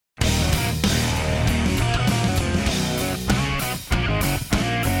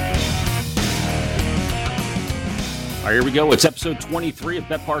right, here we go. It's episode 23 of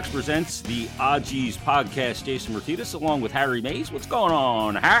Bet Parks Presents the Odgies podcast. Jason Myrtetus along with Harry Mays. What's going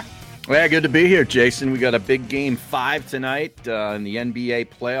on, huh? Yeah, good to be here, Jason. We got a big game 5 tonight in the NBA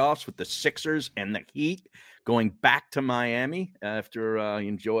playoffs with the Sixers and the Heat going back to Miami after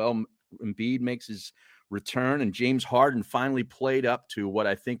Joel Embiid makes his return, and James Harden finally played up to what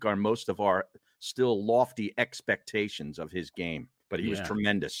I think are most of our still lofty expectations of his game. But he was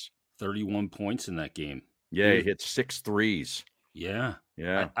tremendous. 31 points in that game. Yeah, he hit 6 threes. Yeah.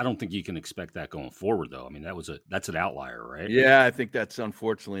 I don't think you can expect that going forward, though. I mean, that's an outlier, right? Yeah, I think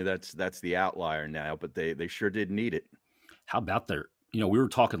unfortunately that's the outlier now, but they sure did need it. How about we were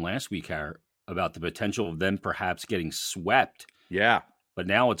talking last week, Harry, about the potential of them perhaps getting swept. Yeah. But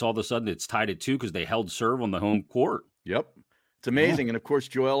now it's all of a sudden it's tied at 2 because they held serve on the home court. Yep. It's amazing. Yeah. And of course,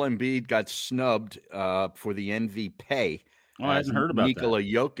 Joel Embiid got snubbed for the MVP. Oh, I hadn't heard about Nikola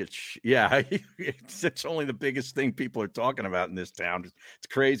Jokic. Yeah, it's only the biggest thing people are talking about in this town. It's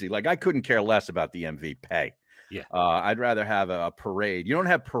crazy. Like, I couldn't care less about the MVP. Yeah. I'd rather have a parade. You don't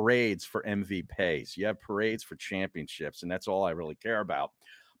have parades for MVPs. You have parades for championships, and that's all I really care about.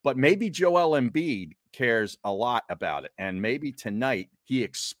 But maybe Joel Embiid cares a lot about it, and maybe tonight he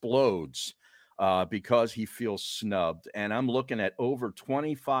explodes because he feels snubbed. And I'm looking at over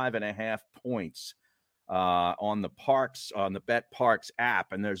 25.5 points on the Bet Parks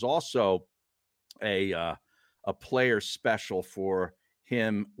app, and there's also a player special for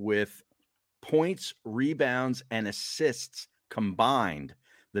him with points, rebounds, and assists combined.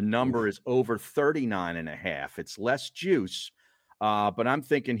 The number is over 39.5. It's less juice, but I'm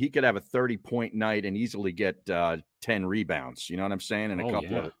thinking he could have a 30-point night and easily get 10 rebounds. You know what I'm saying? And a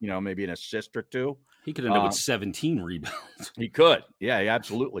couple of, maybe an assist or two. He could end up with 17 rebounds. He could. Yeah, he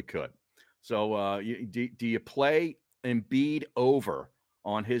absolutely could. So do you play Embiid over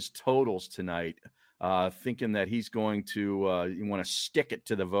on his totals tonight, thinking that he's going to you want to stick it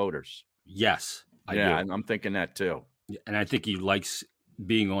to the voters? Yes, I do. I'm thinking that too. And I think he likes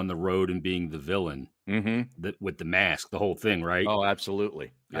being on the road and being the villain with the mask, the whole thing, right? Oh,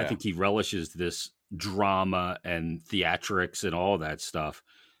 absolutely. Yeah. I think he relishes this drama and theatrics and all that stuff.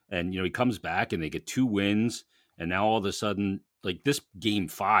 And, he comes back and they get 2 wins. And now all of a sudden, like, this game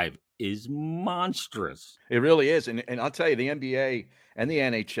 5 is monstrous. It really is. And I'll tell you, the NBA and the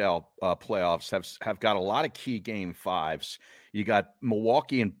NHL playoffs have got a lot of key game 5s. You got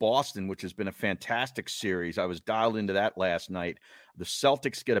Milwaukee and Boston, which has been a fantastic series. I was dialed into that last night. The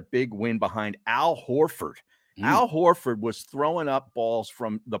Celtics get a big win behind Al Horford. Al Horford was throwing up balls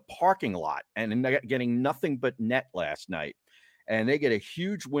from the parking lot and getting nothing but net last night. And they get a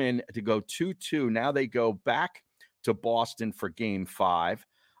huge win to go 2-2. Now they go back to Boston for game 5.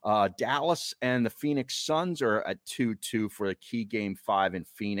 Dallas and the Phoenix Suns are at 2-2 for a key game 5 in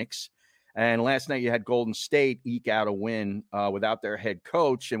Phoenix. And last night you had Golden State eke out a win without their head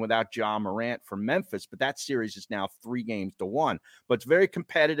coach and without Ja Morant for Memphis. But that series is now 3-1. But it's very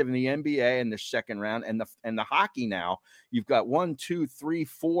competitive in the NBA in the second round. And the hockey now, you've got 1, 2, 3,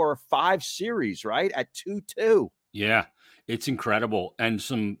 4, 5 series, right? At 2-2. Yeah, it's incredible. And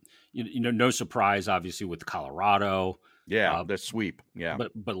some, no surprise, obviously, with Colorado. Yeah, the sweep. Yeah,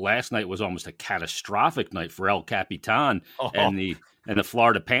 but last night was almost a catastrophic night for El Capitan and the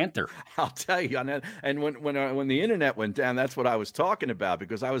Florida Panther. I'll tell you, and when the internet went down, that's what I was talking about,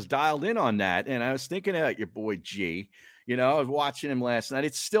 because I was dialed in on that, and I was thinking about your boy G. I was watching him last night.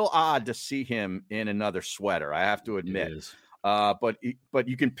 It's still odd to see him in another sweater, I have to admit. It is. But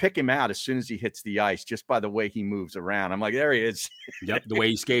you can pick him out as soon as he hits the ice just by the way he moves around. I'm like, there he is. Yep, the way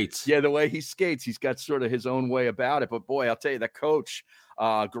he skates. Yeah, the way he skates. He's got sort of his own way about it. But boy, I'll tell you, the coach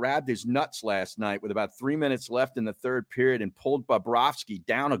grabbed his nuts last night with about 3 minutes left in the third period and pulled Bobrovsky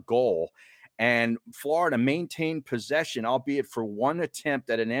down a goal. And Florida maintained possession, albeit for one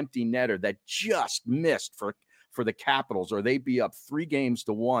attempt at an empty netter that just missed for the Capitals, or they'd be up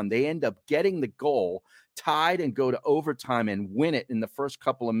 3-1. They end up getting the goal, tied, and go to overtime and win it in the first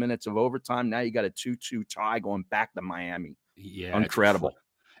couple of minutes of overtime. Now you got a 2-2 tie going back to Miami. Yeah, incredible.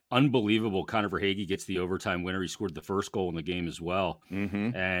 Unbelievable. Connor Verhaeghe gets the overtime winner. He scored the first goal in the game as well.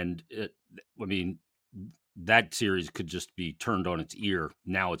 Mm-hmm. And that series could just be turned on its ear.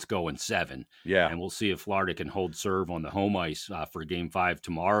 Now it's going 7. Yeah. And we'll see if Florida can hold serve on the home ice for game 5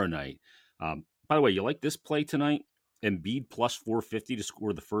 tomorrow night. By the way, you like this play tonight? Embiid plus 450 to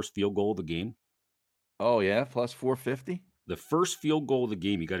score the first field goal of the game. Oh, yeah? Plus 450? The first field goal of the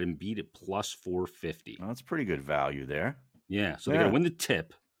game, you got Embiid at plus 450. Well, that's pretty good value there. Yeah, so they got to win the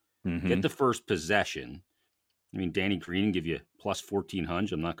tip, get the first possession. I mean, Danny Green give you plus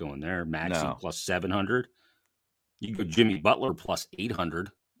 1,400. I'm not going there. Maxey plus 700. You go Jimmy Butler plus 800.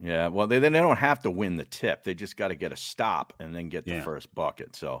 Yeah, well, they don't have to win the tip. They just got to get a stop and then get the Yeah. first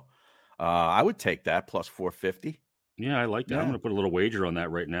bucket. So I would take that plus 450. Yeah, I like that. I'm Yeah. going to put a little wager on that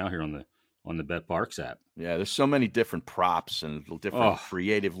right now here on the Bet Parks app. Yeah, there's so many different props and different Oh,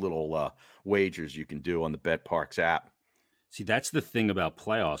 creative little wagers you can do on the Bet Parks app. see, that's the thing about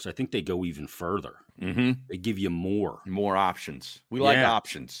playoffs. I think they go even further. Mm-hmm. They give you more. More options. We like Yeah.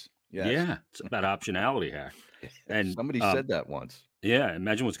 options. Yes. Yeah. It's about optionality here. And Somebody said that once. yeah,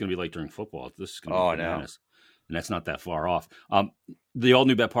 imagine what's going to be like during football. This is going to Oh, be I know. bananas. And that's not that far off. The all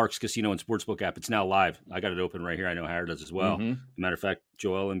new Bet Parks Casino and Sportsbook app, it's now live. I got it open right here. I know Harry does as well. Mhm. As a matter of fact,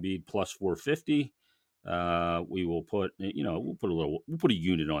 Joel Embiid plus 450. We will put, we'll put a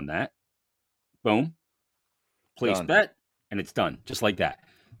unit on that. Boom. Place Done. bet, and it's done. Just like that.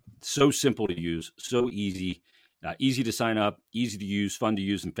 So simple to use, so easy. Easy to sign up, easy to use, fun to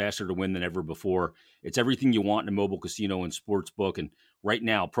use, and faster to win than ever before. It's everything you want in a mobile casino and sports book. And right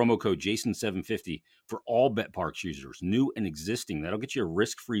now, promo code Jason750 for all Bet Parks users, new and existing. That'll get you a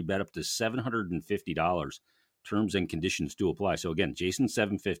risk-free bet up to $750. Terms and conditions do apply. So again,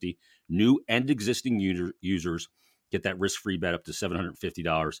 Jason750, new and existing users get that risk-free bet up to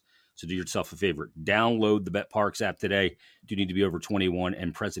 $750. So do yourself a favor. Download the Bet Parks app today. Do you need to be over 21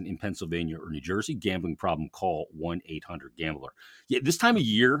 and present in Pennsylvania or New Jersey? Gambling problem, call 1-800-GAMBLER. Yeah, this time of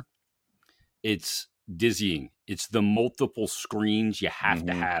year, it's dizzying. It's the multiple screens. You have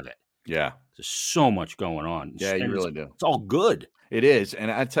to have it. Yeah. There's so much going on. Yeah, you really do. It's all good. It is. And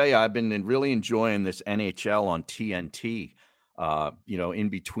I tell you, I've been really enjoying this NHL on TNT, in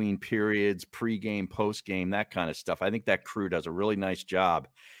between periods, pregame, postgame, that kind of stuff. I think that crew does a really nice job.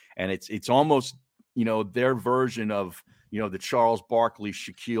 And it's almost, their version of, the Charles Barkley,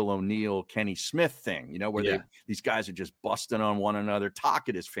 Shaquille O'Neal, Kenny Smith thing, where these guys are just busting on one another.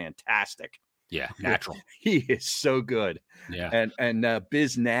 Tocchet is fantastic. Yeah, natural. He is so good. Yeah. And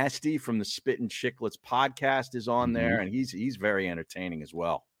Biz Nasty from the Spittin' Chicklets podcast is on there, and he's very entertaining as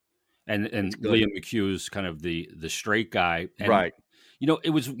well. And Liam McHugh is kind of the straight guy. And, right.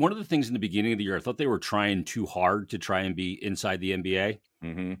 It was one of the things in the beginning of the year. I thought they were trying too hard to try and be inside the NBA.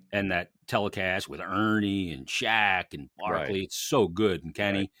 Mm-hmm. And that telecast with Ernie and Shaq and Barkley, it's so good. And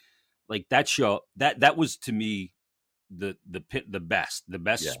Kenny, like that show, that was to me the best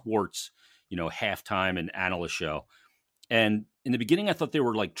sports, halftime and analyst show. And in the beginning, I thought they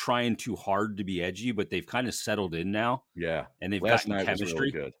were like trying too hard to be edgy, but they've kind of settled in now. Yeah, and they've Last gotten night chemistry. Was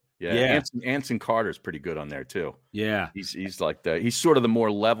really good. Yeah. Anson Carter's pretty good on there too. Yeah. He's like he's sort of the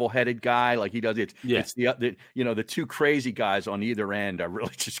more level-headed guy. Like he does it. Yeah. It's the two crazy guys on either end are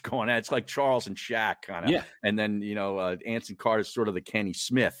really just going at it. It's like Charles and Shaq kind of. Yeah. And then, Anson Carter's sort of the Kenny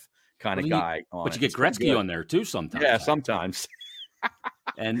Smith kind of guy. But you get Gretzky on there too sometimes. Yeah, sometimes.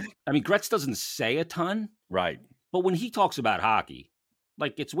 And I mean, Gretz doesn't say a ton. Right. But when he talks about hockey,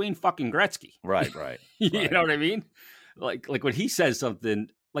 like it's Wayne fucking Gretzky. Right. You know what I mean? Like when he says something,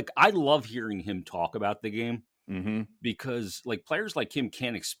 like I love hearing him talk about the game because like players like him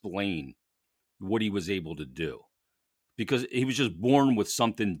can't explain what he was able to do because he was just born with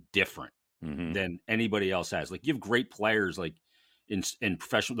something different than anybody else has. Like you have great players like in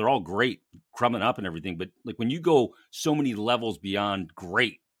professional, they're all great coming up and everything. But like when you go so many levels beyond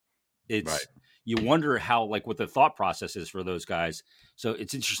great, it's you wonder how like what the thought process is for those guys. So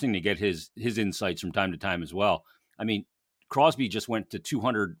it's interesting to get his insights from time to time as well. I mean, Crosby just went to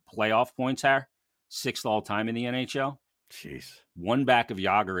 200 playoff points here, 6th all time in the NHL. Jeez. One back of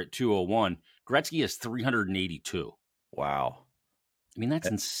Jagr at 201. Gretzky has 382. Wow. I mean, that's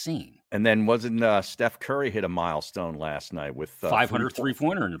insane. And then wasn't Steph Curry hit a milestone last night with 500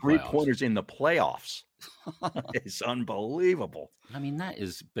 three-pointer in the playoffs. 3-pointers in the playoffs. It's unbelievable. I mean, that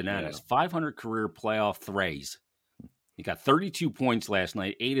is bananas. Yeah. 500 career playoff threes. He got 32 points last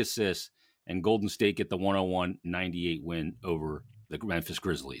night, 8 assists. And Golden State get the 101-98 win over the Memphis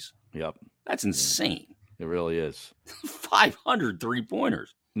Grizzlies. Yep. That's insane. It really is. 500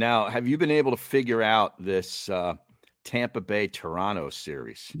 three-pointers. Now, have you been able to figure out this Tampa Bay-Toronto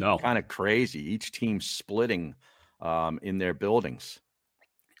series? No. Kind of crazy. Each team splitting in their buildings.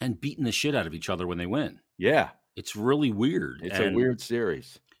 And beating the shit out of each other when they win. Yeah. It's really weird. It's a weird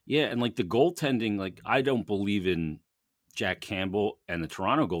series. Yeah, and like the goaltending, like I don't believe in Jack Campbell and the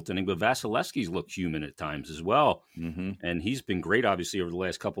Toronto goaltending, but Vasilevsky's looked human at times as well. And he's been great, obviously, over the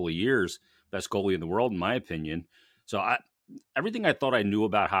last couple of years. Best goalie in the world, in my opinion. So everything I thought I knew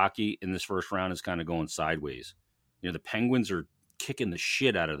about hockey in this first round is kind of going sideways. The Penguins are kicking the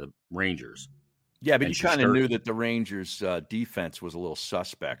shit out of the Rangers. Yeah, but you kind of knew that the Rangers' defense was a little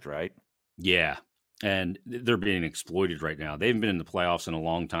suspect, right? Yeah, and they're being exploited right now. They haven't been in the playoffs in a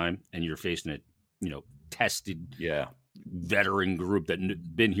long time, and you're facing a, tested veteran group that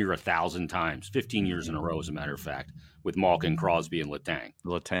been here 1,000 times, 15 years in a row, as a matter of fact, with Malkin, Crosby, and Letang.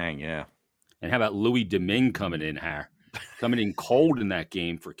 Letang, yeah. And how about Louis Domingue coming in cold in that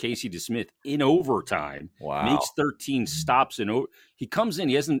game for Casey DeSmith in overtime. Wow. Makes 13 stops he comes in.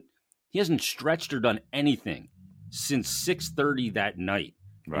 He hasn't stretched or done anything since 6:30 that night.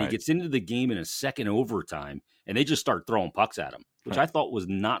 Right. And he gets into the game in a second overtime, and they just start throwing pucks at him, which I thought was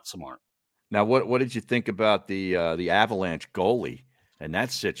not smart. Now, what did you think about the Avalanche goalie in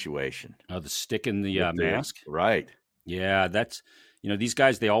that situation? Oh, the stick in the mask? Right. Yeah, that's these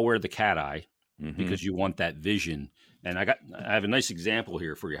guys, they all wear the cat eye because you want that vision. And I have a nice example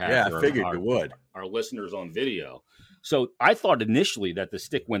here for you. Yeah, I figured you would. Our listeners on video. So I thought initially that the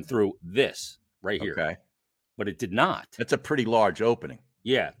stick went through this right here. Okay. But it did not. That's a pretty large opening.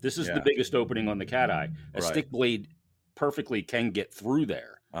 Yeah, this is the biggest opening on the cat eye. A stick blade perfectly can get through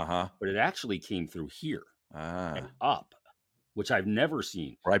there. But it actually came through here and up, which I've never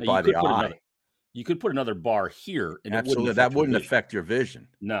seen. Right by the eye. You could put another bar here, and absolutely, that wouldn't affect your vision.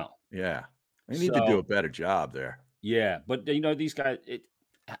 No. Yeah, they need to do a better job there. Yeah, but these guys.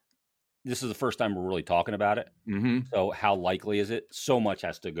 This is the first time we're really talking about it. So how likely is it? So much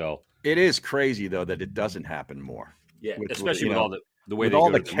has to go. It is crazy though that it doesn't happen more. Yeah, especially with all the way with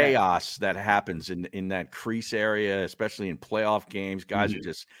all the chaos that happens in that crease area, especially in playoff games. Guys are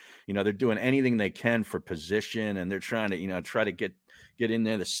just, they're doing anything they can for position, and they're trying to, try to get in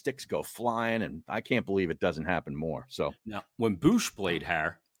there. The sticks go flying, and I can't believe it doesn't happen more. So now, when Bush played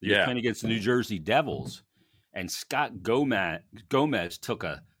he was playing against the New Jersey Devils, and Scott Gomez took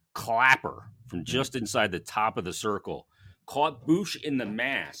a clapper from just inside the top of the circle, caught Bush in the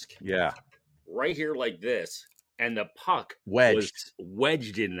mask. Yeah, right here like this. And the puck was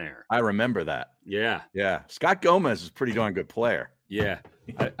wedged in there. I remember that. Yeah. Yeah. Scott Gomez is a pretty darn good player. Yeah.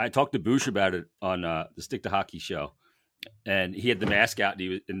 I talked to Bush about it on the Stick to Hockey show. And he had the mask out,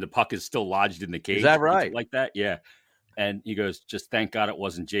 and the puck is still lodged in the cage. Is that right? Like that? Yeah. And he goes, just thank God it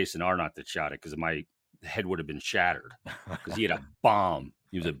wasn't Jason Arnott that shot it, because my head would have been shattered, because he had a bomb.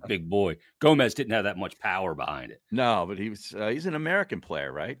 He was a big boy. Gomez didn't have that much power behind it. No, but he's an American player,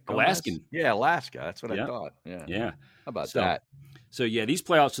 right? Alaskan. Yeah, Alaska. That's what I thought. Yeah. Yeah. How about that? So, yeah, these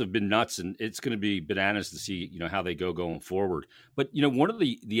playoffs have been nuts, and it's going to be bananas to see, how they go going forward. But, one of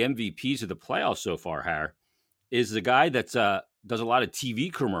the MVPs of the playoffs so far, Har, is the guy that's does a lot of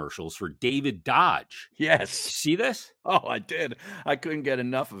TV commercials for David Dodge. Yes. See this? Oh, I did. I couldn't get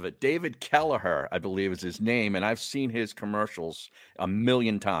enough of it. David Kelleher, I believe, is his name, and I've seen his commercials a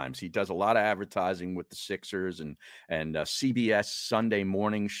million times. He does a lot of advertising with the Sixers and CBS Sunday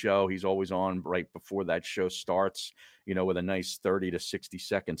morning show. He's always on right before that show starts, with a nice 30 to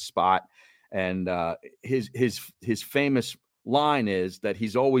 60-second spot. And his famous line is that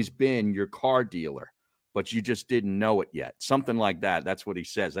he's always been your car dealer, but you just didn't know it yet. Something like that. That's what he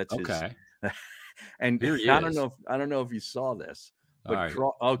says. That's okay. And I don't know if you saw this. But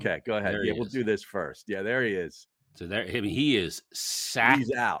right. Okay, go ahead. Yeah, we'll do this first. Yeah, there he is. So he is sacked.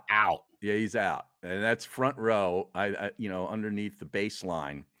 He's out. Out. Yeah, he's out. And that's front row. I underneath the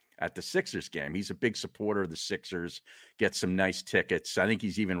baseline at the Sixers game. He's a big supporter of the Sixers. Gets some nice tickets. I think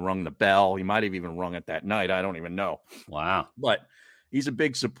he's even rung the bell. He might have even rung it that night. I don't even know. Wow. But he's a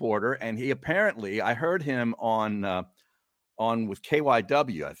big supporter, and he apparently, I heard him on with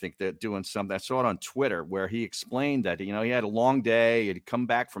KYW. I think they're doing something. I saw it on Twitter where he explained that he had a long day. He'd come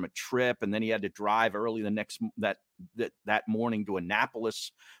back from a trip, and then he had to drive early that morning to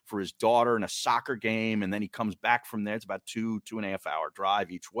Annapolis for his daughter in a soccer game, and then he comes back from there. It's about 2.5 hour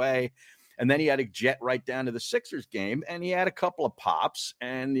drive each way. And then he had to jet right down to the Sixers game, and he had a couple of pops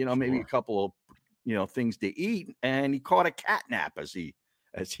and maybe a couple of things to eat, and he caught a cat nap as he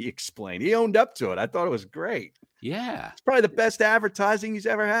explained. He owned up to it. I thought it was great. Yeah. It's probably the best advertising he's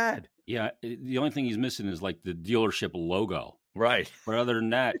ever had. Yeah. The only thing he's missing is like the dealership logo. Right. But other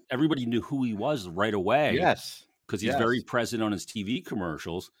than that, everybody knew who he was right away. Yes. Because he's very present on his TV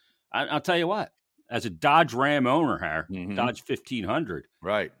commercials. I'll tell you what, as a Dodge Ram owner, Dodge 1500.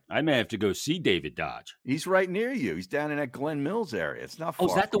 Right. I may have to go see David Dodge. He's right near you. He's down in that Glen Mills area. It's not far. Oh,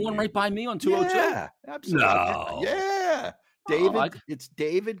 is that the one right by me on 202? Yeah, absolutely. No. Yeah. David, it's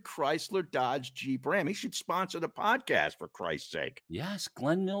David Chrysler Dodge Jeep Ram. He should sponsor the podcast, for Christ's sake. Yes,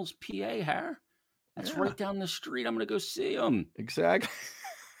 Glen Mills, PA, Har. That's right down the street. I'm going to go see him. Exactly.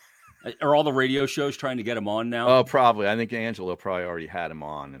 Are all the radio shows trying to get him on now? Oh, probably. I think Angelo probably already had him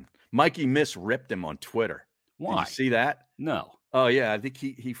on. And Mikey Miss ripped him on Twitter. Why? Did you see that? No. Oh, yeah. I think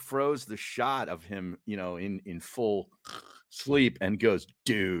he froze the shot of him, in full sleep and goes,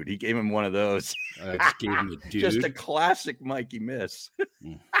 dude. He gave him one of those. Just gave him a dude. Just a classic Mikey Miss.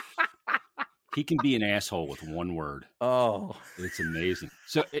 He can be an asshole with one word. Oh, It's amazing.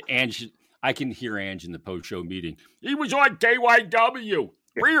 So Ange, I can hear Ange in the post-show meeting. He was on KYW.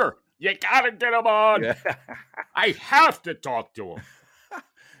 Rear, you gotta get him on. yeah. I have to talk to him.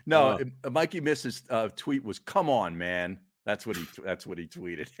 No, Mikey Miss's tweet was, "Come on, man." That's what he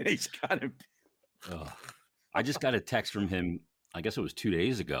tweeted. And he's kind of. I just got a text from him. I guess it was 2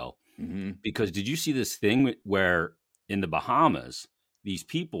 days ago. Mm-hmm. Because did you see this thing where in the Bahamas these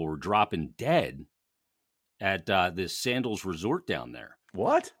people were dropping dead at this Sandals Resort down there?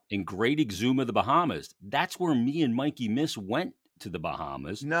 What? In Great Exuma, the Bahamas. That's where me and Mikey Miss went to the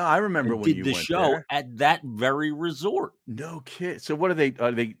Bahamas. No, I remember when you did the went show there. at that very resort. No kid. So what are they?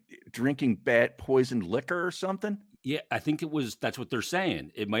 Are they drinking bad poisoned liquor or something? Yeah, I think that's what they're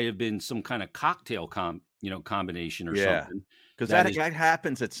saying. It might have been some kind of cocktail combination or something. Because that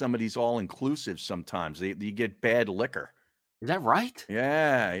happens at some of these all-inclusive sometimes. You get bad liquor. Is that right?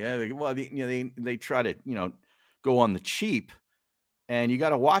 Yeah. Well, they try to, go on the cheap, and you got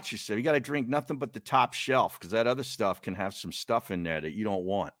to watch yourself. You got to drink nothing but the top shelf, because that other stuff can have some stuff in there that you don't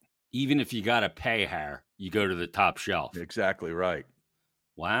want. Even if you got to pay her, you go to the top shelf. Exactly right.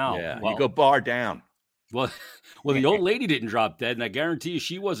 Wow. Yeah, well, you go bar down. Well, the old lady didn't drop dead, and I guarantee you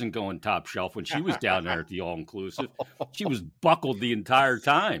she wasn't going top shelf when she was down there at the all-inclusive. She was buckled the entire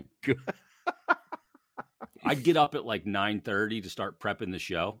time. I'd get up at like 9:30 to start prepping the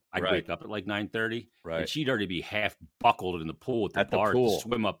show. I'd wake up at like 9:30, and she'd already be half buckled in the pool at the bar, the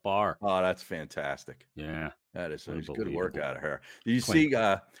swim-up bar. Oh, that's fantastic. Yeah. That is good work out of her. Did you see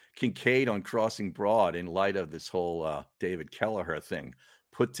Kincaid on Crossing Broad, in light of this whole David Kelleher thing,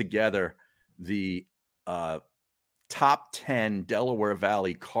 put together the top 10 Delaware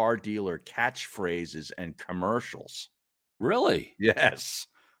Valley car dealer catchphrases and commercials? Really? Yes.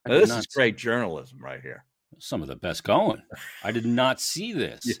 Now, this is great journalism right here. Some of the best going. I did not see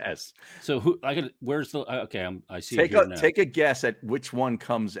this. Yes. So where's the? Okay, I see. Take a guess at which one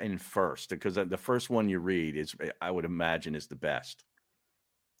comes in first, because the first one you read I would imagine, is the best.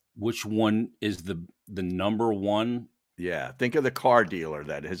 Which one is the number one? Yeah, think of the car dealer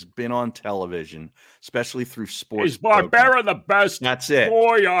that has been on television, especially through sports. Is Barbera the best? That's it.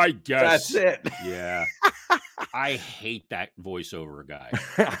 Boy, I guess. That's it. Yeah. I hate that voiceover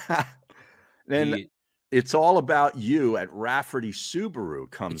guy. Then It's All About You at Rafferty Subaru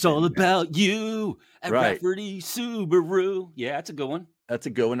comes. It's all about you at Rafferty Subaru. Yeah, that's a good one. That's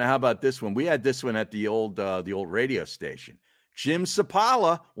a good one. Now, how about this one? We had this one at the old radio station. Jim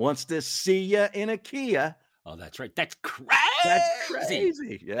Sapala wants to see you in a Kia. Oh, that's right. That's crazy. That's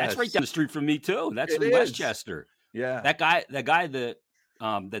crazy. Yes. That's right down the street from me too. That's in Westchester. Yeah. That guy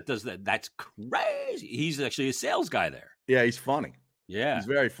that does that. That's crazy. He's actually a sales guy there. Yeah, he's funny. Yeah, he's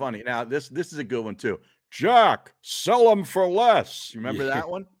very funny. Now, this is a good one too. Jack, sell them for less. You remember that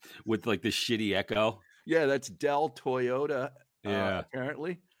one? With like the shitty echo. Yeah, that's Dell Toyota.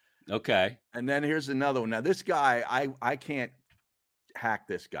 Apparently. Okay. And then here's another one. Now, this guy, I can't hack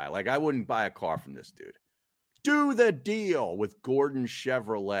this guy. Like, I wouldn't buy a car from this dude. Do the deal with Gordon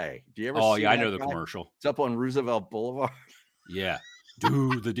Chevrolet. Do you ever? Oh, yeah, I know the commercial. It's up on Roosevelt Boulevard. Yeah.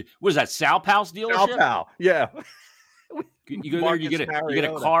 Do the deal. What is that? Sal Pal's dealership? Sal Pal. Yeah. You go there, you get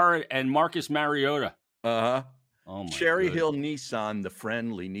a car and Marcus Mariota. Uh-huh. Oh my Cherry Hill Nissan, the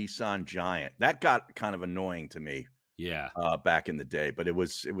friendly Nissan Giant. That got kind of annoying to me. Yeah. Back in the day, but it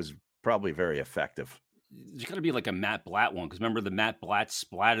was probably very effective. There's got to be like a Matt Blatt one, because remember the Matt Blatt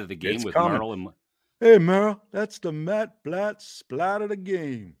splat of the game with Merle and. Hey, Merle, that's the Matt Blatt splat of the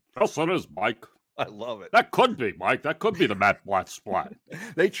game. Yes, it is, Mike. I love it. That could be, Mike. That could be the Matt Blatt splat.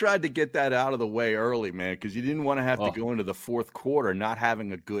 They tried to get that out of the way early, man, because you didn't want to have to go into the fourth quarter not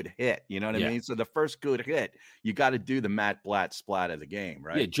having a good hit. You know what I mean? So the first good hit, you got to do the Matt Blatt splat of the game,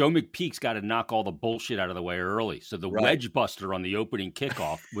 right? Yeah, Joe McPeak's got to knock all the bullshit out of the way early. So the wedge buster on the opening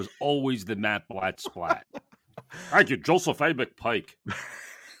kickoff was always the Matt Blatt splat. Thank you, Joseph A. McPike.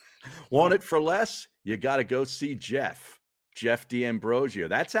 Want it for less? You got to go see Jeff D'Ambrosio.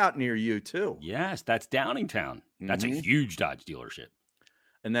 That's out near you too. Yes, that's Downingtown. That's a huge Dodge dealership.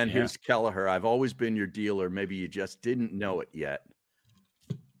 And then here's Kelleher. I've always been your dealer. Maybe you just didn't know it yet.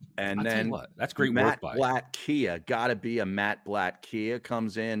 And then that's great Matt work by Blatt Kia. Got to be a Matt Blatt Kia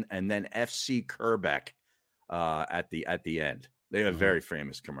comes in, and then FC Kerbeck at the end. They have very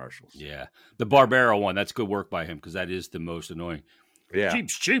famous commercials. Yeah, the Barbera one. That's good work by him, because that is the most annoying. Yeah,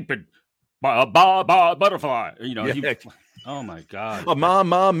 Jeep's cheap and butterfly. You know. Oh my God! A Ma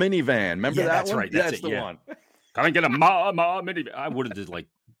minivan. Remember that that's one? Right. That's the one. Can I get a Ma minivan? I would have just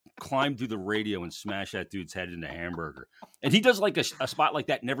climbed through the radio and smash that dude's head into a hamburger. And he does like a spot like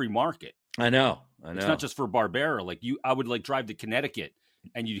that in every market. I know. It's not just for Barbera. I would drive to Connecticut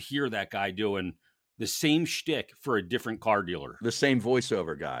and you'd hear that guy doing the same shtick for a different car dealer. The same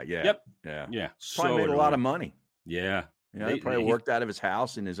voiceover guy. Yeah. Yep. Yeah. Yeah. Probably made a lot of money. Yeah. He probably worked out of his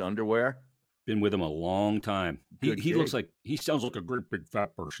house in his underwear. Been with him a long time. He looks like, he sounds like a great big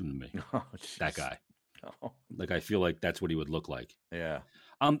fat person to me. Oh, that guy. Oh. Like, I feel like that's what he would look like. Yeah.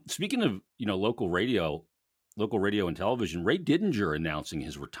 Speaking of, local radio and television, Ray Didinger announcing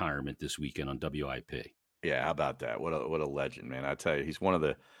his retirement this weekend on WIP. Yeah, how about that? What a legend, man. I tell you, he's one of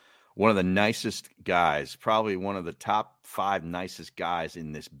the nicest guys, probably one of the top 5 nicest guys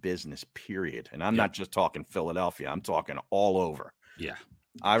in this business, period. And I'm not just talking Philadelphia, I'm talking all over. Yeah.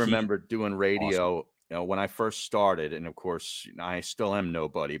 I remember doing radio, awesome. When I first started, and of course, I still am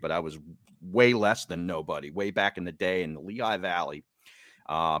nobody, but I was way less than nobody way back in the day in the Lehigh Valley,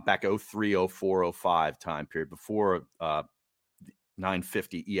 back 03, 04, 05 time period, before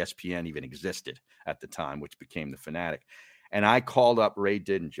 950 ESPN even existed at the time, which became the Fanatic. And I called up Ray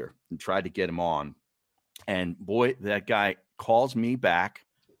Didinger and tried to get him on. And boy, that guy calls me back,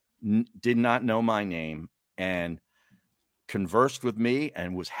 did not know my name, and conversed with me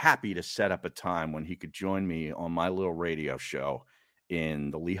and was happy to set up a time when he could join me on my little radio show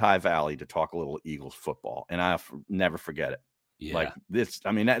in the Lehigh Valley to talk a little Eagles football. And I'll never forget it. Yeah. Like this,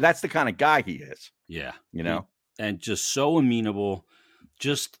 I mean, that's the kind of guy he is. Yeah. And just so amenable.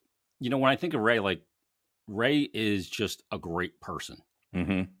 Just, when I think of Ray, like, Ray is just a great person.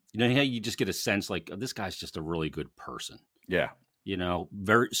 Mm-hmm. You just get a sense like, oh, this guy's just a really good person. Yeah.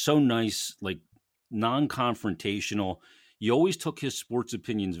 So nice, like non-confrontational. You always took his sports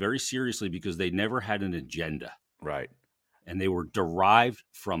opinions very seriously because they never had an agenda. Right. And they were derived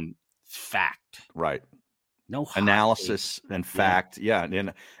from fact. Right. No analysis and fact. Yeah.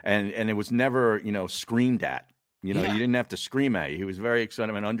 And it was never, screamed at. You didn't have to scream at you. He was very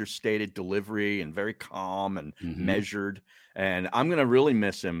excited, an understated delivery and very calm and measured. And I'm going to really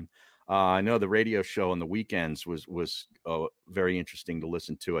miss him. I know the radio show on the weekends was very interesting to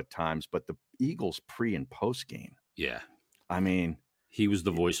listen to at times, but the Eagles pre and post game. Yeah. I mean, he was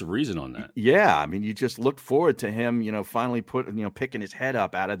the voice of reason on that. Yeah. I mean, you just looked forward to him, finally picking his head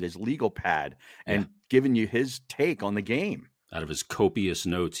up out of his legal pad and giving you his take on the game. Out of his copious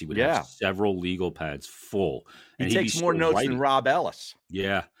notes, he would have several legal pads full. And he takes more notes than Rob Ellis.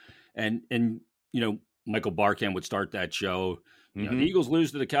 Yeah. And Michael Barkham would start that show. The Eagles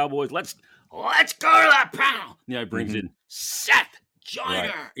lose to the Cowboys. Let's go to that panel. He brings in Seth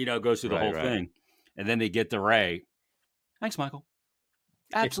Joyner. Right. Goes through the whole thing. And then they get to Ray. Thanks, Michael.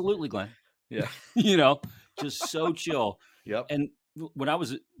 Absolutely, Glenn. Yeah. Just so chill. Yep. And when I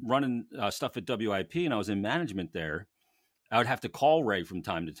was running stuff at WIP and I was in management there, I would have to call Ray from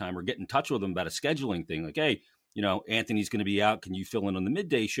time to time or get in touch with him about a scheduling thing. Like, hey, Anthony's going to be out. Can you fill in on the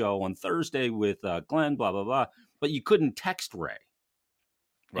midday show on Thursday with Glenn, blah, blah, blah. But you couldn't text Ray.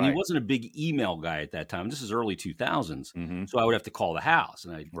 And he wasn't a big email guy at that time. This is early 2000s. So I would have to call the house.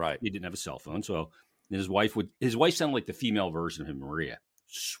 And he didn't have a cell phone. So his wife sounded like the female version of him, Maria.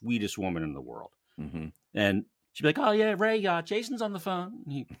 Sweetest woman in the world. And she'd be like, oh, yeah, Ray, Jason's on the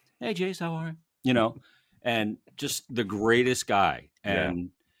phone. Hey, Jace, how are you? And just the greatest guy.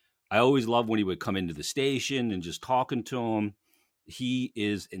 And I always loved when he would come into the station and just talking to him. He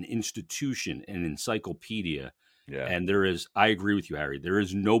is an institution, an encyclopedia. Yeah. And I agree with you, Harry. There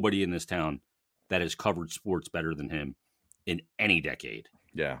is nobody in this town that has covered sports better than him in any decade.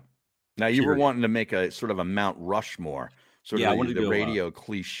 Yeah. Now, you were wanting to make a sort of a Mount Rushmore, I wanted the to radio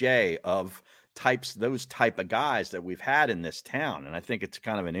cliche of those type of guys that we've had in this town. And I think it's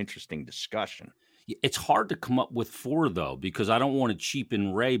kind of an interesting discussion. It's hard to come up with 4, though, because I don't want to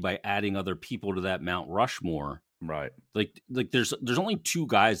cheapen Ray by adding other people to that Mount Rushmore. Right. Like there's only 2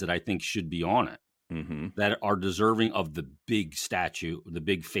 guys that I think should be on it that are deserving of the big statue, the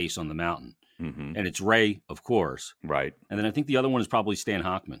big face on the mountain. And it's Ray, of course. Right. And then I think the other one is probably Stan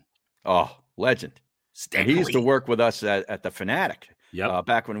Hochman. Oh, legend. And he used to work with us at the Fanatic. Yep.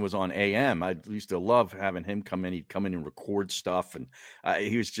 Back when it was on AM. I used to love having him come in. He'd come in and record stuff. And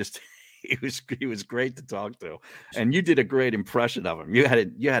he was just... He was great to talk to, and you did a great impression of him. You had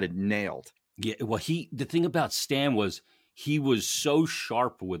it nailed. Yeah. Well, the thing about Stan was he was so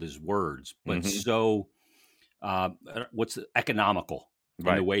sharp with his words, but so economical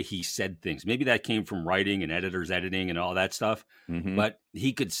in the way he said things. Maybe that came from writing and editors editing and all that stuff. But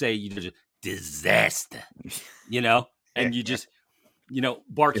he could say disaster, and you just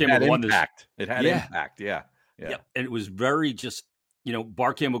Barkham would go on this. It had impact. Yeah. And it was very just.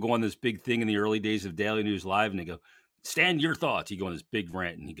 Barkham would go on this big thing in the early days of Daily News Live, and they go, Stan, your thoughts. He'd go on this big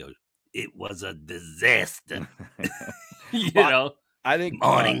rant, and he goes, it was a disaster. I think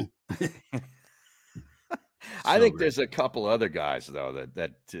morning. I So think great. there's a couple other guys though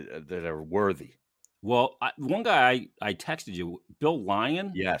that are worthy. Well, one guy I texted you, Bill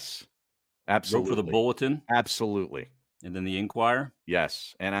Lyon, Yes, wrote for the absolutely, Bulletin absolutely. and then the Inquirer.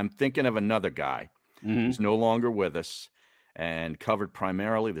 Yes, and I'm thinking of another guy Hmm. who's no longer with us and covered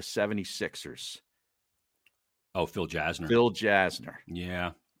primarily the 76ers, Oh, Phil Jasner. Phil Jasner.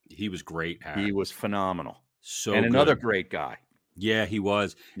 Yeah, he was great, He Harry. was phenomenal. So And another good. great guy. Yeah, he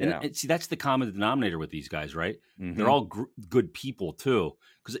was. And, Yeah. and see, that's the common denominator with these guys, right? They're Mhm. all good people too,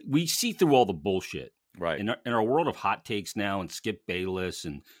 because we see through all the bullshit Right. in our world of hot takes now, and Skip Bayless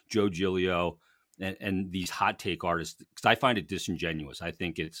and Joe Giglio and these hot take artists. Because I find it disingenuous. I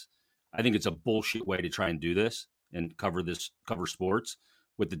think it's a bullshit way to try and do this and cover sports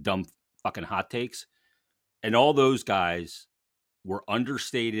with the dumb fucking hot takes. And all those guys were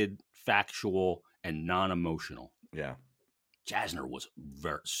understated, factual, and non-emotional. Yeah. Jasner was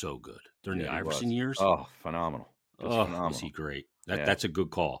so good during Yeah, the he Iverson was. years. Oh, phenomenal. Just Oh, was he phenomenal. great? Yeah. That's a good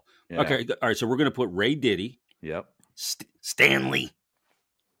call. Yeah. Okay, all right. So we're gonna put Ray Diddy, Yep. Stanley,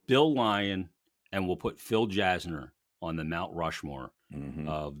 Bill Lyon, and we'll put Phil Jasner on the Mount Rushmore Mhm.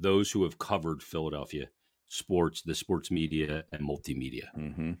 of those who have covered Philadelphia sports, the sports media, and multimedia.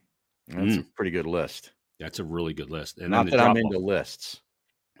 Mhm. That's a pretty good list. That's a really good list. And then Not the that I'm drop into off. lists,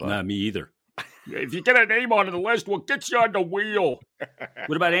 but Not me either. If you get a name on the list, we'll get you on the wheel.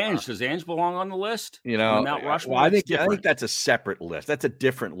 What about Ange? Does Ange belong on the list? you On the know, Mount well, Rushmore? I It's think different. that's a separate list. That's a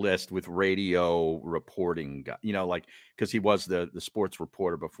different list with radio reporting. Like because he was the sports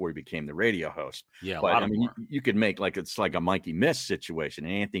reporter before he became the radio host. Yeah, a But lot I of mean, them are. you could make it's like a Mikey Miss situation,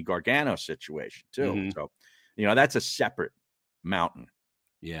 an Anthony Gargano situation too. Mhm. So, that's a separate mountain.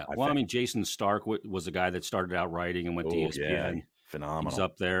 Yeah. I Well, I think. mean, Jason Stark was a guy that started out writing and went to Oh yeah, ESPN. He's phenomenal.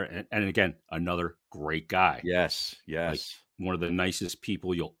 up there. And again, another great guy. Yes, Like yes. one of the nicest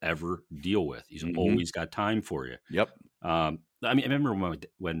people you'll ever deal with. He's Mhm. always got time for you. Yep. I mean, I remember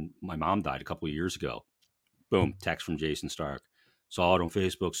when my mom died a couple of years ago. Boom, text from Jason Stark. Saw it on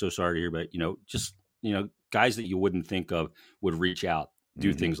Facebook. So sorry to hear, but just guys that you wouldn't think of would reach out,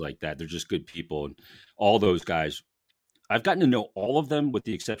 do Mhm. things like that. They're just good people, and all those guys. I've gotten to know all of them with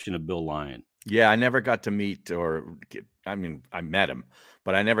the exception of Bill Lyon. Yeah, I never got to meet I mean, I met him,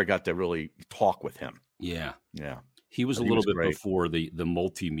 but I never got to really talk with him. Yeah. Yeah. He was a But he little was bit great. before the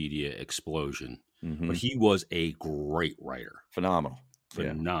multimedia explosion, but Mhm. he was a great writer. Phenomenal. Yeah,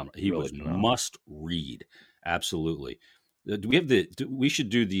 Phenomenal. He really was phenomenal. must read. Absolutely. We should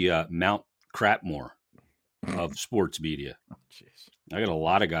do the Mount Crapmore of sports media. Jeez. I got a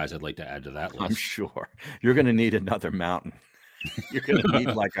lot of guys I'd like to add to that I'm list. sure you're gonna need another mountain. You're gonna need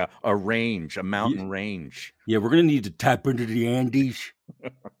like a range, a mountain range. Yeah, we're gonna need to tap into the Andes.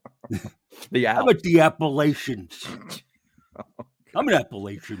 The How Alps. about the Appalachians? I'm an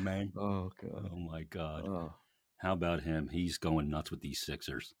Appalachian man. Oh god. Oh my God. Oh. How about him? He's going nuts with these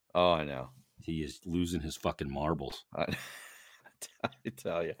Sixers. Oh, I know. He is losing his fucking marbles. I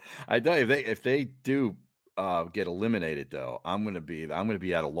tell you, if they do get eliminated, though, I'm gonna be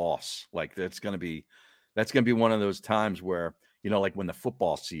at a loss. Like that's gonna be one of those times where like when the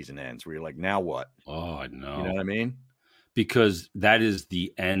football season ends, where you're like, now what? Oh, I know. You know what I mean? Because that is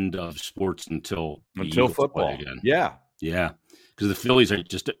the end of sports until the Until Eagles play football. again. Yeah. Yeah. Because the Phillies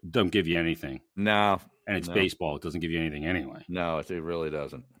just don't give you anything. No. And it's baseball. It doesn't give you anything anyway. No, it really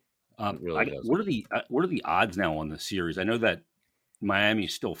doesn't. It really doesn't. What are the odds now on the series? I know that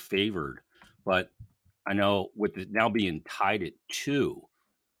Miami's still favored, but I know with it now being tied at 2.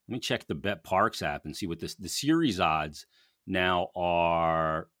 Let me check the Bet Parks app and see what the series odds now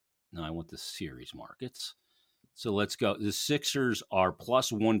are. No, I want the series markets. So let's go. The Sixers are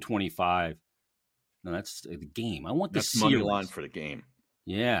plus 125. No, that's the game. I want the series. Money line for the game.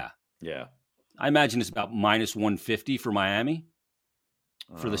 Yeah. Yeah. I imagine it's about minus 150 for Miami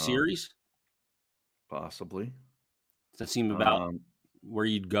for the series. Possibly. Does that seem about where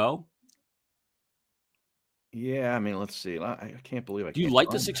you'd go? Yeah, I mean, let's see. I can't believe I. Do you like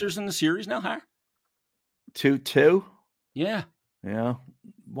the Sixers in the series now, Har? 2-2? Yeah. Yeah.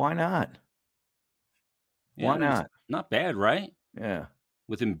 Why not? Why not? Not bad, right? Yeah.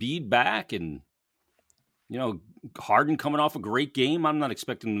 With Embiid back and Harden coming off a great game, I'm not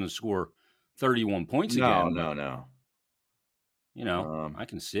expecting him to score 31 points again. No. I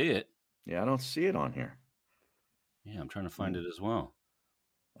can see it. Yeah, I don't see it on here. Yeah, I'm trying to find it as well.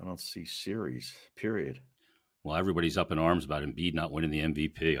 I don't see series, period. Well, everybody's up in arms about Embiid not winning the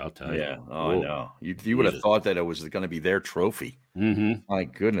MVP, I'll tell you. Yeah, I know. You would have thought that it was going to be their trophy. Mm-hmm. My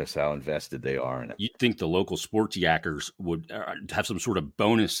goodness, how invested they are in it. You'd think the local sports yackers would have some sort of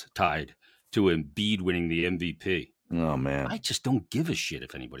bonus tied to Embiid winning the MVP. Oh man. I just don't give a shit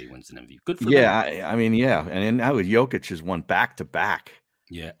if anybody wins an MVP. Good for them. Yeah, I mean, yeah, and now with Jokic has won back to back.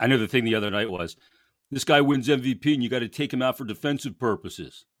 Yeah, I know the thing the other night was this guy wins MVP and you got to take him out for defensive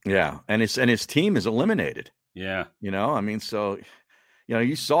purposes. Yeah, and his team is eliminated. Yeah, I mean, so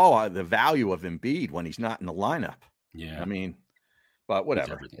you saw the value of Embiid when he's not in the lineup. yeah. I mean, but whatever.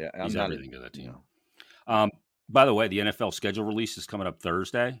 He's everything. Yeah, He's I'm not everything to that team. By the way, the NFL schedule release is coming up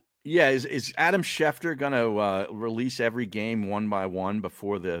Thursday. Yeah, is Adam Schefter going to release every game one by one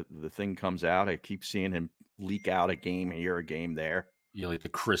before the thing comes out? I keep seeing him leak out a game here, a game there. Like the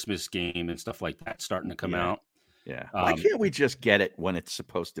Christmas game and stuff like that starting to come out. Yeah. Why can't we just get it when it's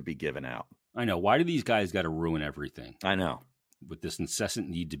supposed to be given out? I know. Why do these guys got to ruin everything? I know. With this incessant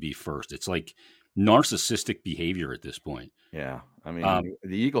need to be first. It's like narcissistic behavior at this point. Yeah. I mean,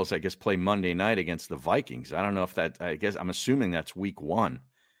 the Eagles, I guess, play Monday night against the Vikings. I don't know if I'm assuming that's week 1.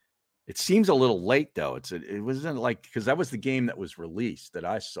 It seems a little late, though. It wasn't like, because that was the game that was released that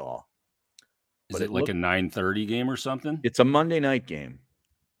I saw. Is it like a 9:30 game or something? It's a Monday night game.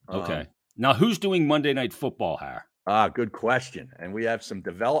 Okay. Now, who's doing Monday Night Football, Har? Good question. And we have some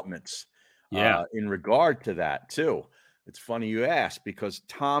developments in regard to that, too. It's funny you ask, because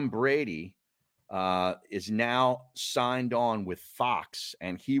Tom Brady is now signed on with Fox,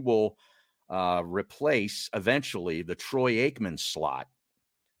 and he will replace eventually the Troy Aikman slot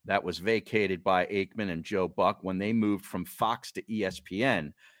that was vacated by Aikman and Joe Buck when they moved from Fox to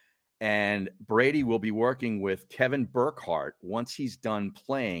ESPN. And Brady will be working with Kevin Burkhardt once he's done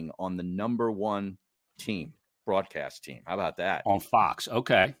playing on the number 1 team, broadcast team. How about that? On Fox.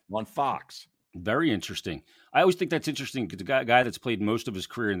 Okay. On Fox. Very interesting. I always think that's interesting because the guy that's played most of his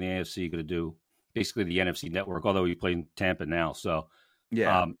career in the AFC going to do basically the NFC Network, although he's playing Tampa now. So,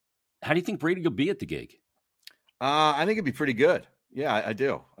 yeah. How do you think Brady will be at the gig? I think it'd be pretty good. Yeah, I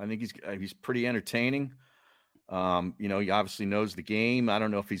do. I think he's pretty entertaining. He obviously knows the game. I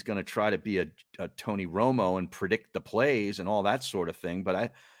don't know if he's going to try to be a Tony Romo and predict the plays and all that sort of thing,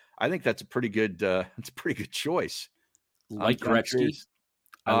 but I think that's a pretty good choice. Like Gretzky,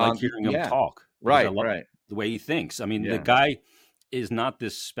 I like hearing him talk. Right, I love right. the way he thinks. I mean, the guy is not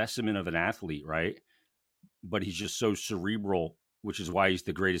this specimen of an athlete, right? But he's just so cerebral, which is why he's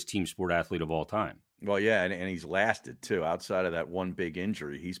the greatest team sport athlete of all time. Well, yeah, and he's lasted too. Outside of that one big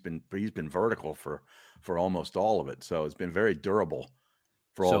injury, he's been vertical for almost all of it. So it's been very durable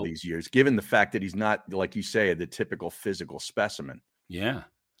for all these years, given the fact that he's not, like you say, the typical physical specimen. Yeah.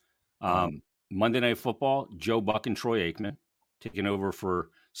 Monday Night Football, Joe Buck and Troy Aikman taking over for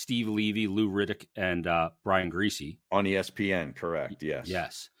Steve Levy, Lou Riddick, and Brian Greasy. On ESPN, correct, yes.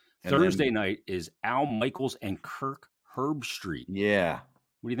 Yes. And Thursday night is Al Michaels and Kirk Herbstreit. Yeah.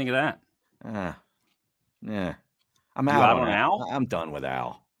 What do you think of that? Yeah. I'm out on Al? I'm done with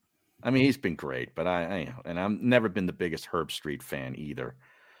Al. I mean, he's been great, but and I've never been the biggest Herbstreit fan either.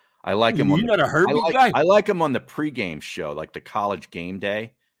 I like him. You're not a Herbie guy? I like him on the pregame show, like the College Game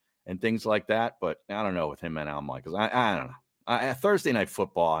Day and things like that. But I don't know with him and Al Michaels. I don't know. Thursday Night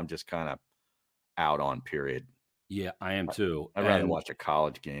Football, I'm just kind of out on, period. Yeah, I am too. I'd rather watch a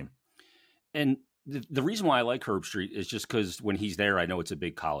college game. And the reason why I like Herbstreit is just because when he's there, I know it's a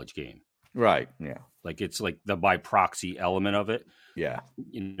big college game. Right. Yeah. Like it's like the by proxy element of it. Yeah.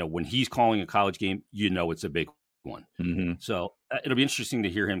 When he's calling a college game, it's a big one. Mm-hmm. So it'll be interesting to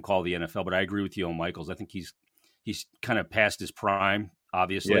hear him call the NFL. But I agree with you on Michaels. I think he's kind of past his prime,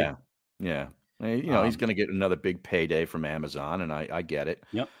 obviously. Yeah. Yeah. He's going to get another big payday from Amazon, and I get it.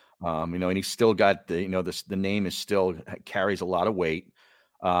 Yep. And he's still got the name is still carries a lot of weight.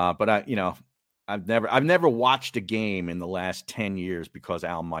 But I've never watched a game in the last 10 years because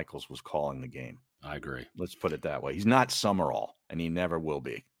Al Michaels was calling the game. I agree. Let's put it that way. He's not Summerall, and he never will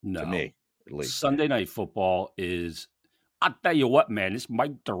be. No. To me, at least. Sunday Night Football is, I'll tell you what, man, it's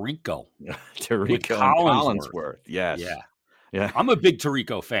Mike Tirico. Tirico and Collinsworth. Yes. Yeah. Yeah. I'm a big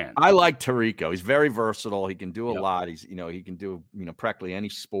Tirico fan. I like Tirico. He's very versatile. He can do a lot. He's, he can do, practically any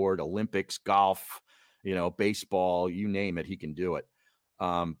sport, Olympics, golf, baseball, you name it, he can do it.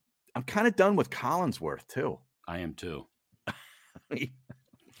 I'm kind of done with Collinsworth too. I am too.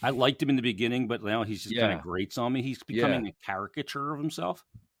 I liked him in the beginning, but now he's just kind of grates on me. He's becoming a caricature of himself.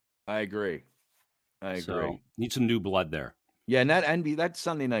 I agree. So, need some new blood there. Yeah, and that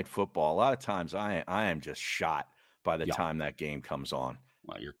Sunday Night Football, a lot of times I am just shot by the time that game comes on.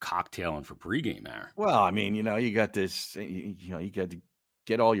 Well, you're cocktailing for pregame there. Well, I mean, you got this, you got to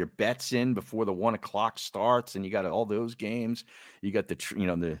get all your bets in before the 1 o'clock starts, and you got all those games. You got the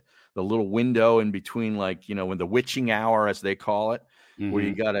little window in between, like, when the witching hour, as they call it, where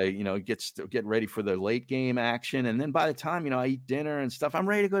you got to, get ready for the late game action. And then by the time, I eat dinner and stuff, I'm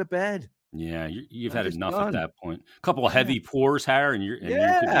ready to go to bed. Yeah, you've I'm had just enough at done. that point. A couple of Yeah. heavy pours, Harry, and you could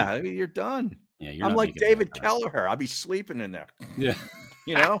Yeah, be. I mean, you're done. Yeah, you're I'm not like making that David back. Kelleher. I'll be sleeping in there, Yeah.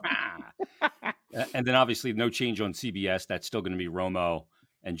 you know? And then obviously no change on CBS. That's still going to be Romo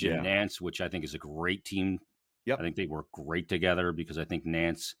and Jim Yeah. Nance, which I think is a great team. I Yep. think they work great together because I think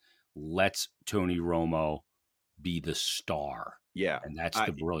Nance lets Tony Romo be the star, Yeah. and that's I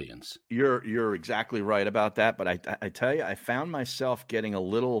the brilliance. You're exactly right about that, but I tell you, I found myself getting a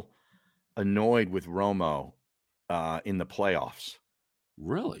little annoyed with Romo, in the playoffs.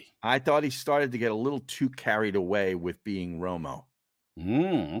 Really? I thought he started to get a little too carried away with being Romo. I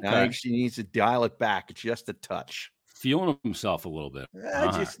Okay. think she needs to dial it back just a touch. Feeling himself a little bit.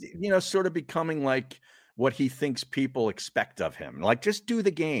 Just, sort of becoming like what he thinks people expect of him. Like, just do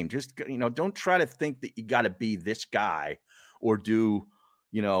the game. Just, don't try to think that you got to be this guy or do,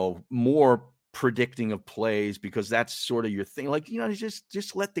 more predicting of plays because that's sort of your thing. Like,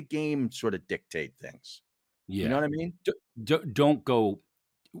 just let the game sort of dictate things. You know Yeah. what I mean? Don't go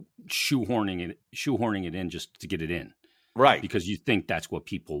shoehorning it in just to get it in Right. because you think that's what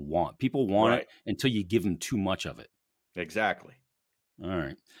people want. People want it Right. until you give them too much of it. Exactly. All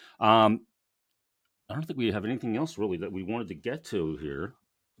right. I don't think we have anything else really that we wanted to get to here.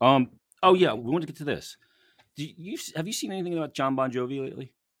 Oh yeah, we wanted to get to this. Have you seen anything about John Bon Jovi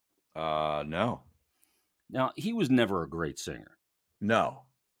lately? No. Now, he was never a great singer, No.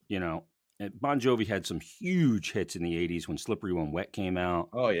 And Bon Jovi had some huge hits in the 80s when Slippery When Wet came out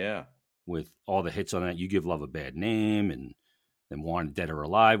Oh, yeah. with all the hits on that. You Give Love a Bad Name and then Wanted Dead or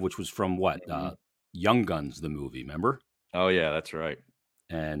Alive, which was from what? Mhm. Young Guns, the movie, remember? Oh, yeah, that's right.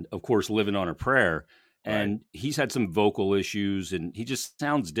 And of course, Living on a Prayer. Right. And he's had some vocal issues and he just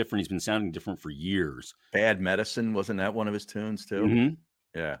sounds different. He's been sounding different for years. Bad Medicine, wasn't that one of his tunes too? Mm-hmm.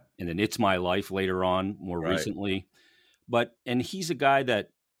 Yeah. And then It's My Life later on, more Right. recently. And he's a guy that,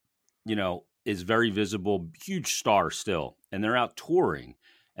 is very visible, huge star still. And they're out touring.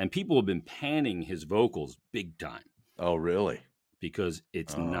 And people have been panning his vocals big time Oh, really? because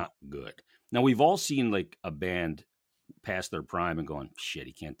it's Oh, not good. Now, we've all seen like a band past their prime and going, shit,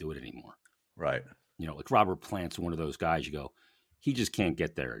 he can't do it anymore. right. Like Robert Plant's one of those guys you go, he just can't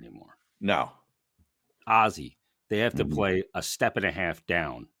get there anymore. No. Ozzy, they have to Mhm. play a step and a half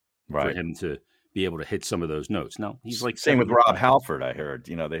down for Right. him to be able to hit some of those notes. Now, he's like Same with Rob 75. Halford, I heard.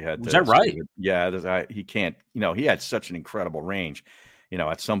 They had Was that right? yeah, he can't, he had such an incredible range.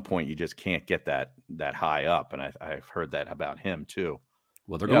 At some point you just can't get that high up. And I've heard that about him too.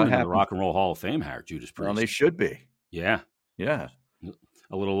 Well, they're You know, going it into the happens. Rock and Roll Hall of Fame, Harry, Judas Well, they Priest. should be. Yeah. Yeah.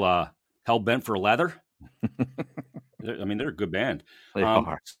 A little hell bent for leather. They're a good band. They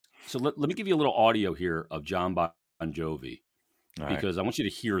are. So let me give you a little audio here of John Bon Jovi All right. because I want you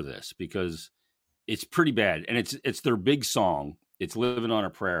to hear this because it's pretty bad. And it's their big song. It's Living on a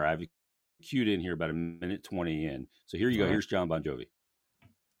Prayer. I've queued in here about a minute 20 in. So here you go. All right. Here's John Bon Jovi.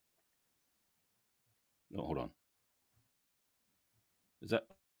 Oh, hold on. It's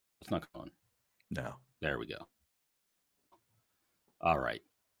not on. No. There we go. All right.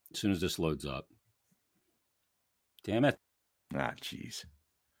 As soon as this loads up. Damn it. Ah, jeez.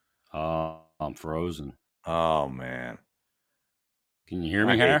 I'm frozen. Oh, man. Can you hear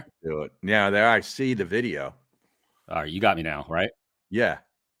I me, hate Harry? to do it. Yeah, there I see the video. All right, you got me now, right? Yeah.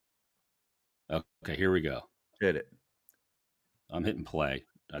 Okay, here we go. Hit it. I'm hitting play.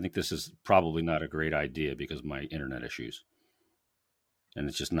 I think this is probably not a great idea because of my internet issues. And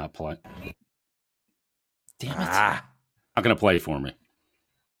it's just not playing. Damn it. Ah. Not going to play for me.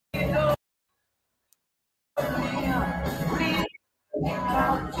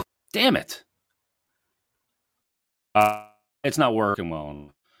 Damn it. It's not working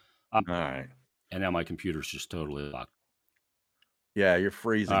well. All right. And now my computer's just totally locked. Yeah, you're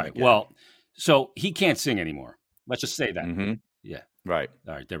freezing All right. again. Well, so he can't sing anymore. Let's just say that. Mm-hmm. Yeah. Right.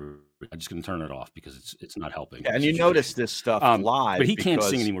 All right. I'm just going to turn it off because it's not helping. Yeah, and you notice this stuff live. But he can't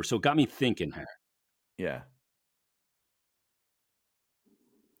sing anymore. So it got me thinking, Harry. Yeah.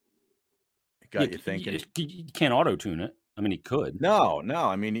 It got you thinking. You can't auto-tune it. I mean, he could. No.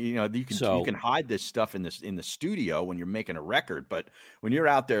 I mean, you can hide this stuff in the studio when you're making a record, but when you're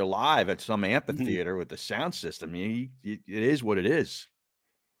out there live at some amphitheater with the sound system, it is what it is.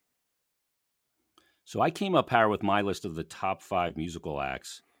 So I came up, Harry, with my list of the top 5 musical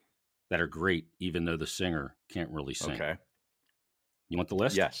acts that are great, even though the singer can't really sing. Okay. You want the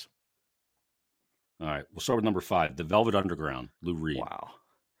list? Yes. All right. We'll start with number 5, The Velvet Underground, Lou Reed. Wow.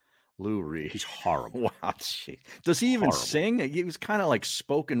 Lou Reed. He's horrible. Wow. Geez. Does he even sing? He was kind of like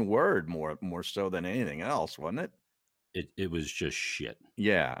spoken word more so than anything else, wasn't it? It was just shit.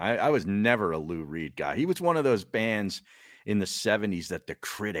 Yeah. I was never a Lou Reed guy. He was one of those bands. in the 70s that the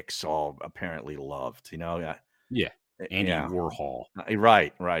critics all apparently loved, you know? Yeah. Andy Yeah. Warhol.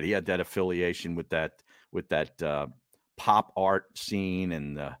 Right. He had that affiliation with that pop art scene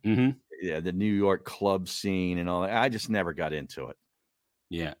and the New York club scene and all that. I just never got into it.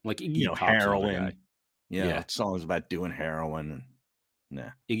 Yeah. Like You Iggy know, Pop's the other guy. heroin. Yeah. Songs about doing heroin. And,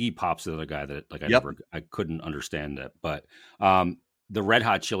 nah. Iggy Pop's the other guy that like Yep. I couldn't understand that. But the Red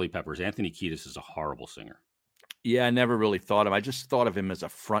Hot Chili Peppers, Anthony Kiedis is a horrible singer. Yeah, I never really thought of him. I just thought of him as a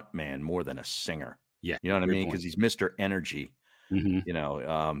front man more than a singer. Yeah. You know what I mean? point. Because he's Mr. Energy. Mhm. You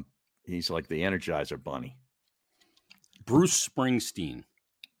know, he's like the Energizer Bunny. Bruce Springsteen.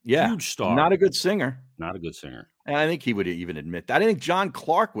 Yeah. Huge star. Not a good singer. Not a good singer. And I think he would even admit that. I think John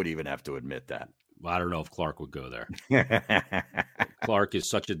Clark would even have to admit that. Well, I don't know if Clark would go there. Clark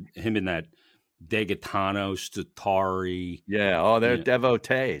is him in that Degatano, Statari. Yeah. Oh, they're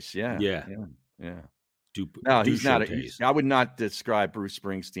devotees. Yeah. Yeah. No, he's not. I would not describe Bruce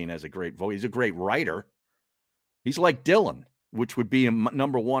Springsteen as a great voice. He's a great writer. He's like Dylan, which would be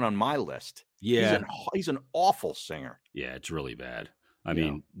number one on my list. Yeah. He's an awful singer. Yeah, it's really bad. I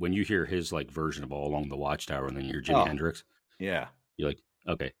mean, when you hear his like version of All Along the Watchtower and then you hear Jimi Hendrix, yeah, you're like,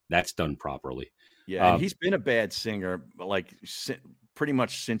 okay, that's done properly. Yeah, and he's been a bad singer like pretty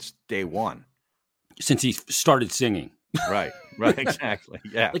much since day one. Since he started singing. Right, exactly.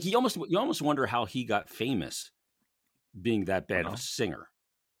 Yeah. Like you almost wonder how he got famous being that bad of a singer.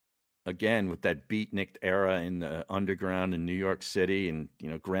 Again, with that beatnik era in the underground in New York City and, you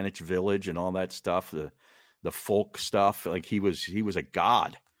know, Greenwich Village and all that stuff, the folk stuff, like he was a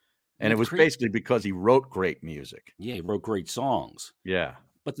god. And it was basically because he wrote great music. Yeah, he wrote great songs. Yeah.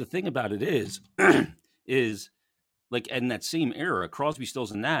 But the thing about it is like in that same era, Crosby,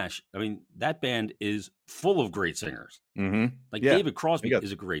 Stills, and Nash, I mean, that band is full of great singers. Mm-hmm. Like David Crosby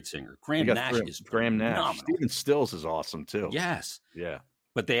is a great singer. Graham Nash is phenomenal. Stephen Stills is awesome too. Yes. Yeah.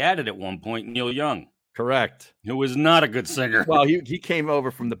 But they added at one point Neil Young. Correct. Who was not a good singer. Well, he came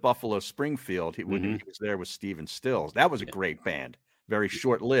over from the Buffalo Springfield. When he was there with Stephen Stills. That was a great band. Very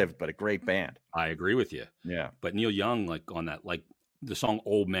short-lived, but a great band. I agree with you. Yeah. But Neil Young, like on that, like the song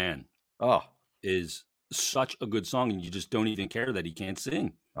Old Man is such a good song, and you just don't even care that he can't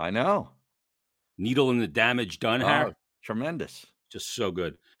sing. I know. Needle in the Damage Done Hair. Tremendous. Just so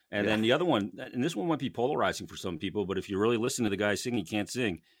good. And then the other one, and this one might be polarizing for some people, but if you really listen to the guy sing, he can't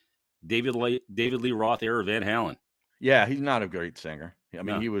sing. David Lee Roth era Van Halen. Yeah, he's not a great singer. I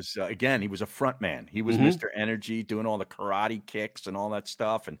mean, he was, again, he was a front man. He was Mr. Energy, doing all the karate kicks and all that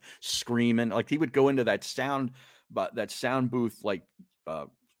stuff and screaming. Like he would go into that sound booth, like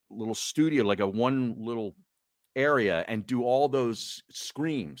little studio, like a one little area and do all those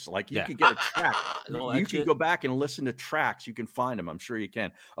screams. Like you could get a track. You can go back and listen to tracks. You can find them. I'm sure you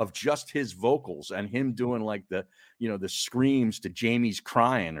can, of just his vocals and him doing like the screams to Jamie's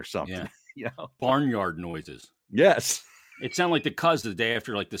crying or something. Yeah. Barnyard noises. Yes. It sounded like the Cuz the day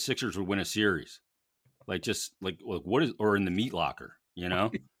after like the Sixers would win a series. Like just like what is, or in the meat locker, you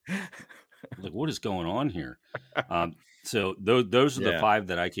know? Like what is going on here? So those are the five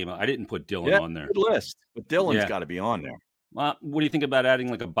that I came up. I didn't put Dylan on there. Good list, but Dylan's got to be on there. What do you think about adding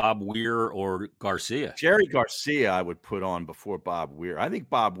like a Bob Weir or Garcia? Jerry Garcia, I would put on before Bob Weir. I think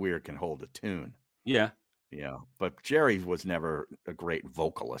Bob Weir can hold a tune. Yeah, but Jerry was never a great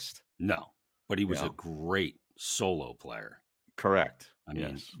vocalist. No, but he was a great solo player. Correct. I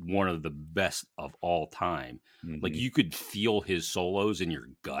mean, one of the best of all time. Like you could feel his solos in your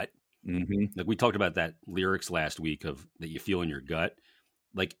gut. Like we talked about that lyrics last week of that you feel in your gut.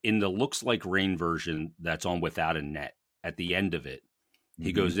 Like in the Looks Like Rain version that's on Without a Net, at the end of it,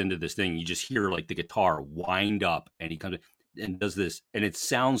 he goes into this thing. You just hear like the guitar wind up and he comes and does this. And it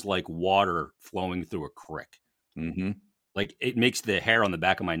sounds like water flowing through a creek. Like it makes the hair on the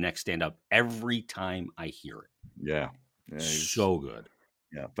back of my neck stand up every time I hear it. Yeah. So good.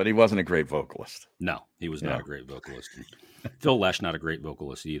 Yeah, but he wasn't a great vocalist. No, he was not a great vocalist. Phil Lesh, not a great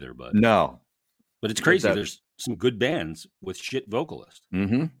vocalist either. But it's crazy. There's some good bands with shit vocalists.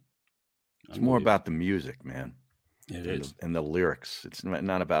 It's more about the music, man. It is, and the lyrics. It's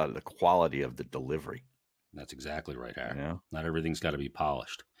not about the quality of the delivery. That's exactly right, Harry. Not everything's got to be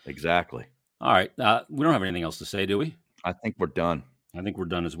polished. Exactly. All right, we don't have anything else to say, do we? I think we're done. I think we're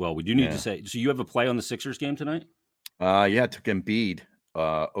done as well. We do need to say. So you have a play on the Sixers game tonight? I took Embiid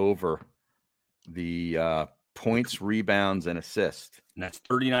over the points, rebounds, and assists. And that's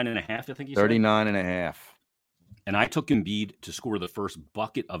 39.5, I think you said? 39.5. And I took Embiid to score the first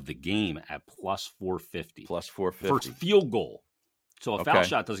bucket of the game at plus 450. Plus 450. First field goal So a foul Okay.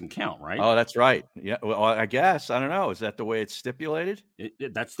 shot doesn't count, right? Oh, that's right. Yeah. Well, I guess. I don't know. Is that the way it's stipulated?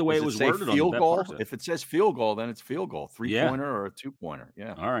 That's the way Does it it was say worded on the field Bet goal? Parks app. If it says field goal, then it's field goal. Yeah. 3-pointer or a 2-pointer.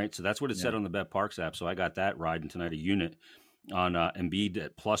 Yeah. All right. So that's what it said Yeah. on the Bet Parks app. So I got that riding tonight, a unit on Embiid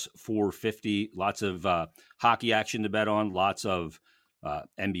at plus 450. Lots of hockey action to bet on. Lots of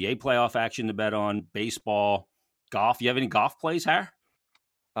NBA playoff action to bet on. Baseball, golf. You have any golf plays, Har?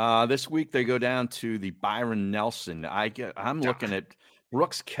 This week they go down to the Byron Nelson. I'm looking at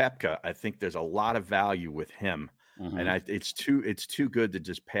Brooks Koepka. I think there's a lot of value with him, and it's too good to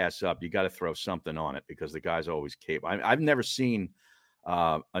just pass up. You got to throw something on it because the guy's always capable. I've never seen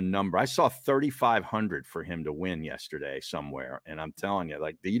a number. I saw 3,500 for him to win yesterday somewhere, and I'm telling you,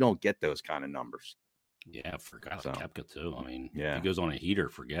 like, you don't get those kind of numbers. Yeah, I forgot Koepka too. I mean, yeah, if he goes on a heater,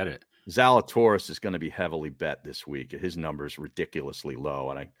 forget it. Zalatoris is going to be heavily bet this week. His number's ridiculously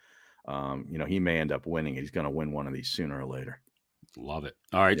low, and he may end up winning. He's going to win one of these sooner or later. Love it.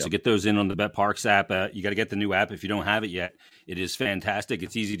 All right, so get those in on the Bet Parks app. You got to get the new app if you don't have it yet. It is fantastic.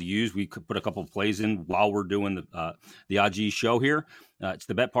 It's easy to use. We could put a couple of plays in while we're doing the AG show here. It's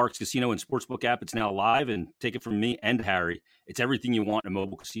the Bet Parks Casino and Sportsbook app. It's now live, and take it from me and Harry. It's everything you want in a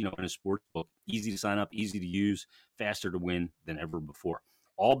mobile casino and a sportsbook. Easy to sign up, easy to use, faster to win than ever before.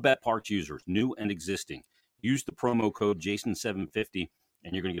 All Bet Parks users, new and existing, use the promo code Jason750,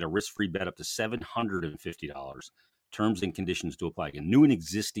 and you're going to get a risk-free bet up to $750. Terms and conditions to apply. Again, new and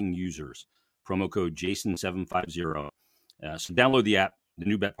existing users, promo code Jason750. So download the app, the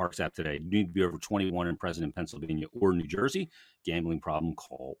new Bet Parks app today. You need to be over 21 and present in Pennsylvania or New Jersey. Gambling problem,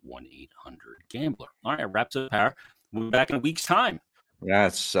 call 1-800-GAMBLER. All right, wraps up, Power. We'll be back in a week's time.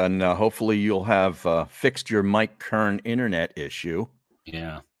 Yes, and hopefully you'll have fixed your Mike Kern internet issue.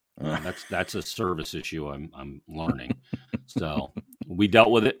 Yeah, that's a service issue I'm learning. So we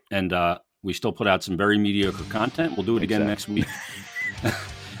dealt with it, and we still put out some very mediocre content. We'll do it again next week.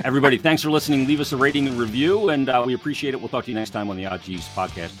 Everybody, thanks for listening. Leave us a rating and review, and we appreciate it. We'll talk to you next time on the Odds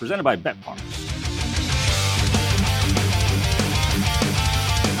podcast, presented by Bet Parks.